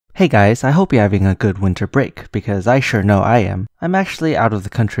Hey guys, I hope you're having a good winter break, because I sure know I am. I'm actually out of the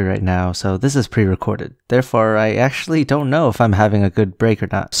country right now, so this is pre-recorded. Therefore, I actually don't know if I'm having a good break or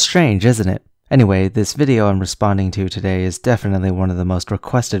not. Strange, isn't it? Anyway, this video I'm responding to today is definitely one of the most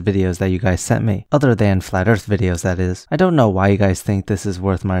requested videos that you guys sent me. Other than Flat Earth videos, that is. I don't know why you guys think this is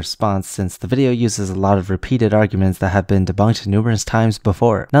worth my response, since the video uses a lot of repeated arguments that have been debunked numerous times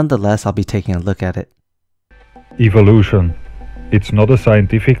before. Nonetheless, I'll be taking a look at it. Evolution. It's not a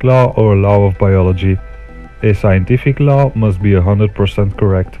scientific law or a law of biology. A scientific law must be 100%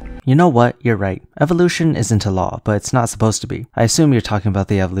 correct. You know what? You're right. Evolution isn't a law, but it's not supposed to be. I assume you're talking about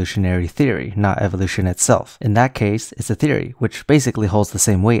the evolutionary theory, not evolution itself. In that case, it's a theory, which basically holds the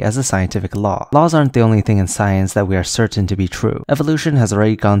same weight as a scientific law. Laws aren't the only thing in science that we are certain to be true. Evolution has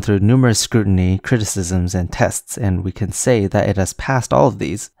already gone through numerous scrutiny, criticisms, and tests, and we can say that it has passed all of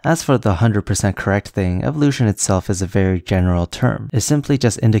these. As for the 100% correct thing, evolution itself is a very general term. It simply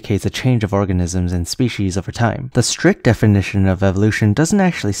just indicates a change of organisms and species over time. The strict definition of evolution doesn't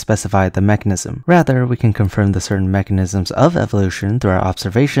actually specify the mechanism. Rather, we can confirm the certain mechanisms of evolution through our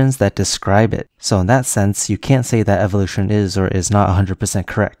observations that describe it. So in that sense, you can't say that evolution is or is not 100%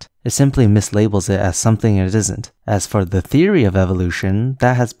 correct. It simply mislabels it as something it isn't. As for the theory of evolution,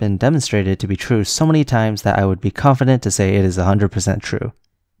 that has been demonstrated to be true so many times that I would be confident to say it is 100% true.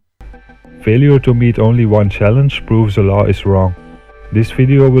 Failure to meet only one challenge proves a law is wrong. This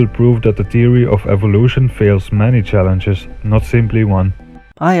video will prove that the theory of evolution fails many challenges, not simply one.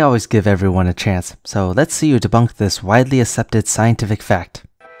 I always give everyone a chance, so let's see you debunk this widely accepted scientific fact.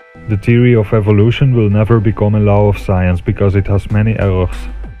 The theory of evolution will never become a law of science because it has many errors.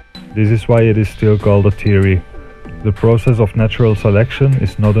 This is why it is still called a theory. The process of natural selection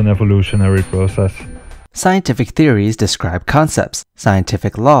is not an evolutionary process. Scientific theories describe concepts.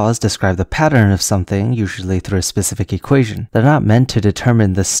 Scientific laws describe the pattern of something, usually through a specific equation. They're not meant to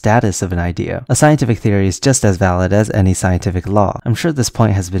determine the status of an idea. A scientific theory is just as valid as any scientific law. I'm sure this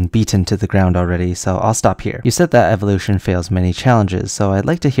point has been beaten to the ground already, so I'll stop here. You said that evolution fails many challenges, so I'd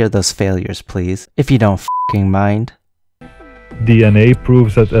like to hear those failures, please. If you don't f***ing mind. DNA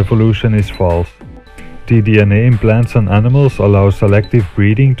proves that evolution is false. The DNA in plants and animals allows selective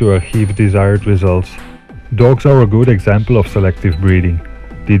breeding to achieve desired results. Dogs are a good example of selective breeding.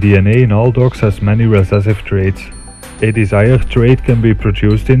 The DNA in all dogs has many recessive traits. A desired trait can be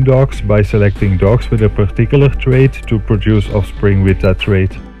produced in dogs by selecting dogs with a particular trait to produce offspring with that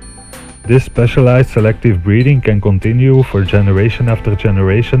trait. This specialized selective breeding can continue for generation after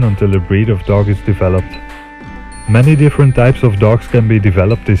generation until a breed of dog is developed. Many different types of dogs can be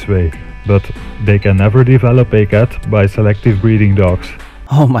developed this way, but they can never develop a cat by selective breeding dogs.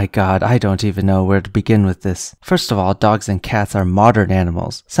 Oh my god, I don't even know where to begin with this. First of all, dogs and cats are modern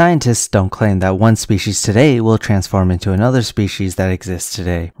animals. Scientists don't claim that one species today will transform into another species that exists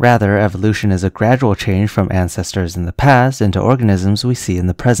today. Rather, evolution is a gradual change from ancestors in the past into organisms we see in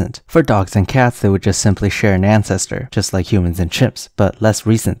the present. For dogs and cats, they would just simply share an ancestor, just like humans and chimps, but less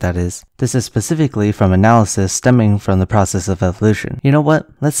recent, that is. This is specifically from analysis stemming from the process of evolution. You know what?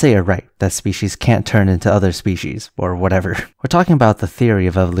 Let's say you're right, that species can't turn into other species, or whatever. We're talking about the theory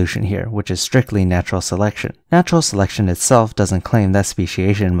of evolution here, which is strictly natural selection. Natural selection itself doesn't claim that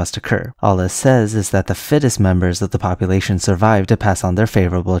speciation must occur. All it says is that the fittest members of the population survive to pass on their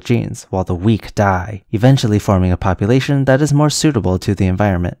favorable genes, while the weak die, eventually forming a population that is more suitable to the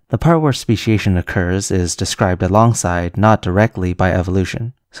environment. The part where speciation occurs is described alongside, not directly, by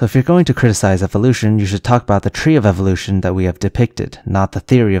evolution. So if you're going to criticize evolution, you should talk about the tree of evolution that we have depicted, not the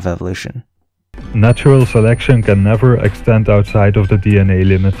theory of evolution. Natural selection can never extend outside of the DNA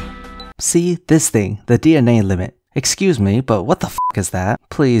limit. See, this thing, the DNA limit. Excuse me, but what the f*** is that?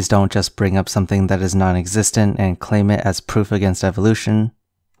 Please don't just bring up something that is non-existent and claim it as proof against evolution.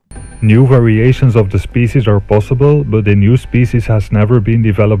 New variations of the species are possible, but a new species has never been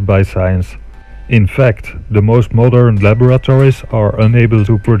developed by science. In fact, the most modern laboratories are unable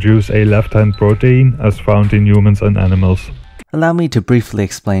to produce a left-hand protein as found in humans and animals. Allow me to briefly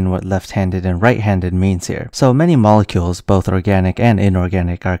explain what left-handed and right-handed means here. So many molecules, both organic and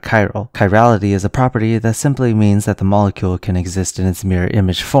inorganic, are chiral. Chirality is a property that simply means that the molecule can exist in its mirror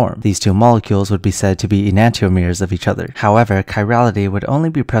image form. These two molecules would be said to be enantiomers of each other. However, chirality would only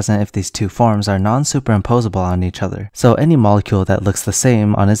be present if these two forms are non-superimposable on each other. So any molecule that looks the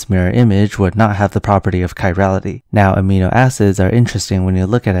same on its mirror image would not have the property of chirality. Now, amino acids are interesting when you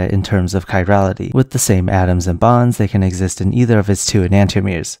look at it in terms of chirality. With the same atoms and bonds, they can exist in either of its two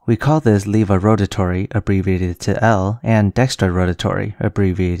enantiomers. We call this levorotatory, abbreviated to L, and dextrorotatory,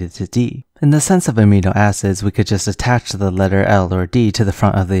 abbreviated to D. In the sense of amino acids, we could just attach the letter L or D to the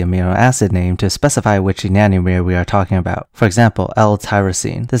front of the amino acid name to specify which enantiomer we are talking about. For example,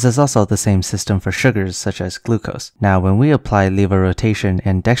 L-tyrosine. This is also the same system for sugars such as glucose. Now, when we apply levo-rotation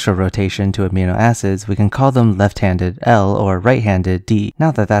and dextro-rotation to amino acids, we can call them left-handed L or right-handed D. Now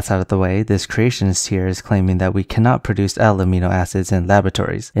that that's out of the way, this creationist here is claiming that we cannot produce L amino acids in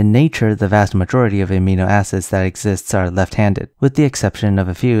laboratories. In nature, the vast majority of amino acids that exists are left-handed, with the exception of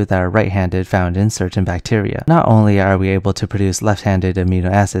a few that are right-handed found in certain bacteria. Not only are we able to produce left-handed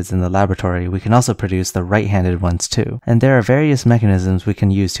amino acids in the laboratory, we can also produce the right-handed ones too. And there are various mechanisms we can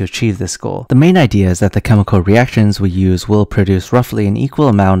use to achieve this goal. The main idea is that the chemical reactions we use will produce roughly an equal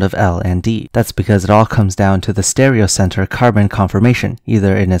amount of L and D. That's because it all comes down to the stereocenter carbon conformation,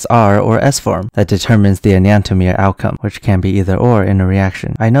 either in its R or S form, that determines the enantiomer outcome, which can be either or in a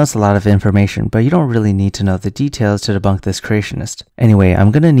reaction. I know it's a lot of information, but you don't really need to know the details to debunk this creationist. Anyway,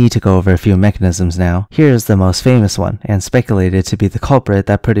 I'm gonna need to go over a few mechanisms now. Here's the most famous one, and speculated to be the culprit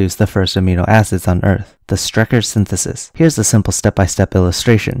that produced the first amino acids on Earth: the Strecker synthesis. Here's a simple step-by-step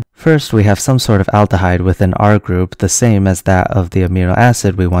illustration. First, we have some sort of aldehyde with an R group the same as that of the amino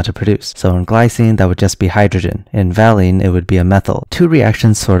acid we want to produce. So in glycine, that would just be hydrogen. In valine, it would be a methyl. Two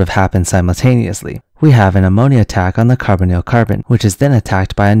reactions sort of happen simultaneously. We have an ammonia attack on the carbonyl carbon, which is then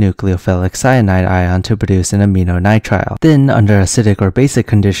attacked by a nucleophilic cyanide ion to produce an aminonitrile. Then, under acidic or basic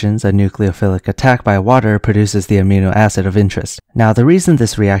conditions, a nucleophilic attack by water produces the amino acid of interest. Now, the reason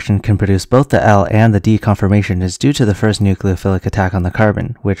this reaction can produce both the L and the D conformation is due to the first nucleophilic attack on the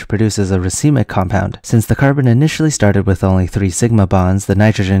carbon, which produces a racemic compound. Since the carbon initially started with only 3 sigma bonds, the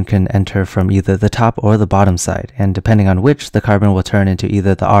nitrogen can enter from either the top or the bottom side, and depending on which, the carbon will turn into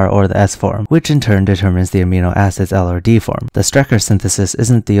either the R or the S form, which in turn determines the amino acid's L or D form. The Strecker synthesis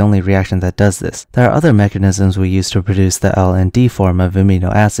isn't the only reaction that does this. There are other mechanisms we use to produce the L and D form of amino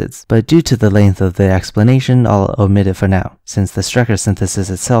acids, but due to the length of the explanation, I'll omit it for now, since the Strecker synthesis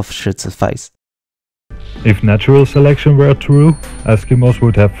itself should suffice. If natural selection were true, Eskimos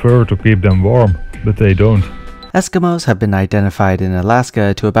would have fur to keep them warm, but they don't. Eskimos have been identified in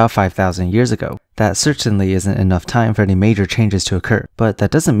Alaska to about 5,000 years ago. That certainly isn't enough time for any major changes to occur, but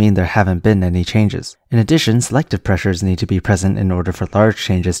that doesn't mean there haven't been any changes. In addition, selective pressures need to be present in order for large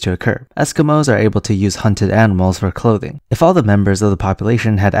changes to occur. Eskimos are able to use hunted animals for clothing. If all the members of the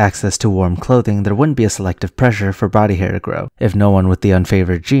population had access to warm clothing, there wouldn't be a selective pressure for body hair to grow. If no one with the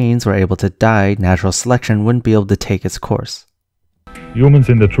unfavored genes were able to die, natural selection wouldn't be able to take its course. Humans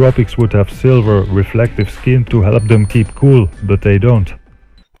in the tropics would have silver, reflective skin to help them keep cool, but they don't.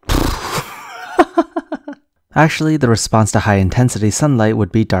 Actually, the response to high-intensity sunlight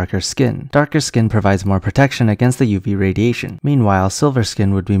would be darker skin. Darker skin provides more protection against the UV radiation. Meanwhile, silver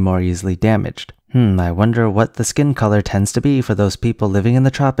skin would be more easily damaged. I wonder what the skin color tends to be for those people living in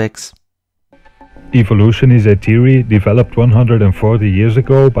the tropics. Evolution is a theory developed 140 years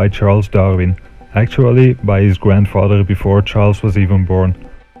ago by Charles Darwin. Actually, by his grandfather before Charles was even born.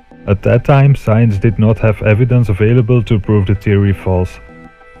 At that time, science did not have evidence available to prove the theory false.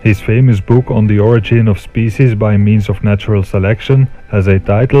 His famous book on the origin of species by means of natural selection has a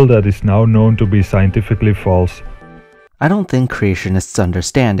title that is now known to be scientifically false. I don't think creationists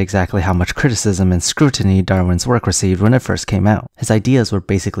understand exactly how much criticism and scrutiny Darwin's work received when it first came out. His ideas were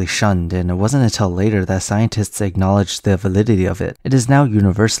basically shunned, and it wasn't until later that scientists acknowledged the validity of it. It is now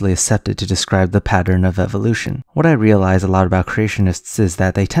universally accepted to describe the pattern of evolution. What I realize a lot about creationists is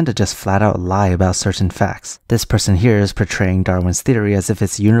that they tend to just flat out lie about certain facts. This person here is portraying Darwin's theory as if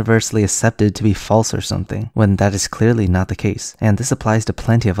it's universally accepted to be false or something, when that is clearly not the case. And this applies to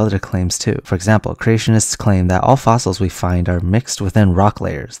plenty of other claims too. For example, creationists claim that all fossils we find are mixed within rock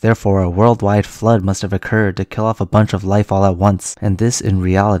layers, therefore a worldwide flood must have occurred to kill off a bunch of life all at once, and this in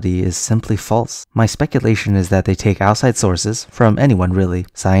reality is simply false. My speculation is that they take outside sources, from anyone really,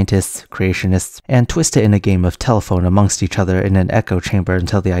 scientists, creationists, and twist it in a game of telephone amongst each other in an echo chamber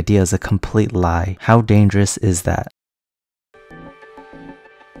until the idea is a complete lie. How dangerous is that?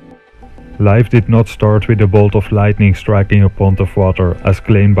 Life did not start with a bolt of lightning striking a pond of water, as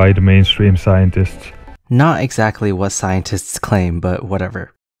claimed by the mainstream scientists. Not exactly what scientists claim, but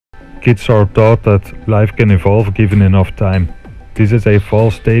whatever. Kids are taught that life can evolve given enough time. This is a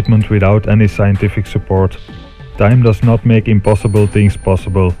false statement without any scientific support. Time does not make impossible things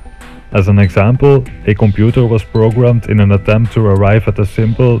possible. As an example, a computer was programmed in an attempt to arrive at a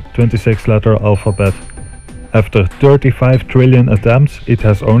simple 26-letter alphabet. After 35 trillion attempts, it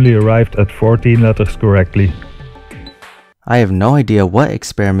has only arrived at 14 letters correctly. I have no idea what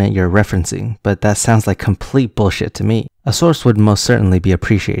experiment you're referencing, but that sounds like complete bullshit to me. A source would most certainly be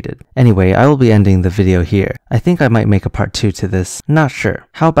appreciated. Anyway, I will be ending the video here. I think I might make a part 2 to this, not sure.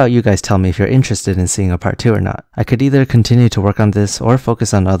 How about you guys tell me if you're interested in seeing a part 2 or not? I could either continue to work on this or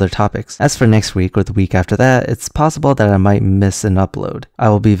focus on other topics. As for next week or the week after that, it's possible that I might miss an upload. I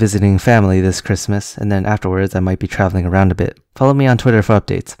will be visiting family this Christmas, and then afterwards I might be traveling around a bit. Follow me on Twitter for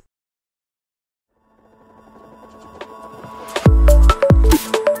updates.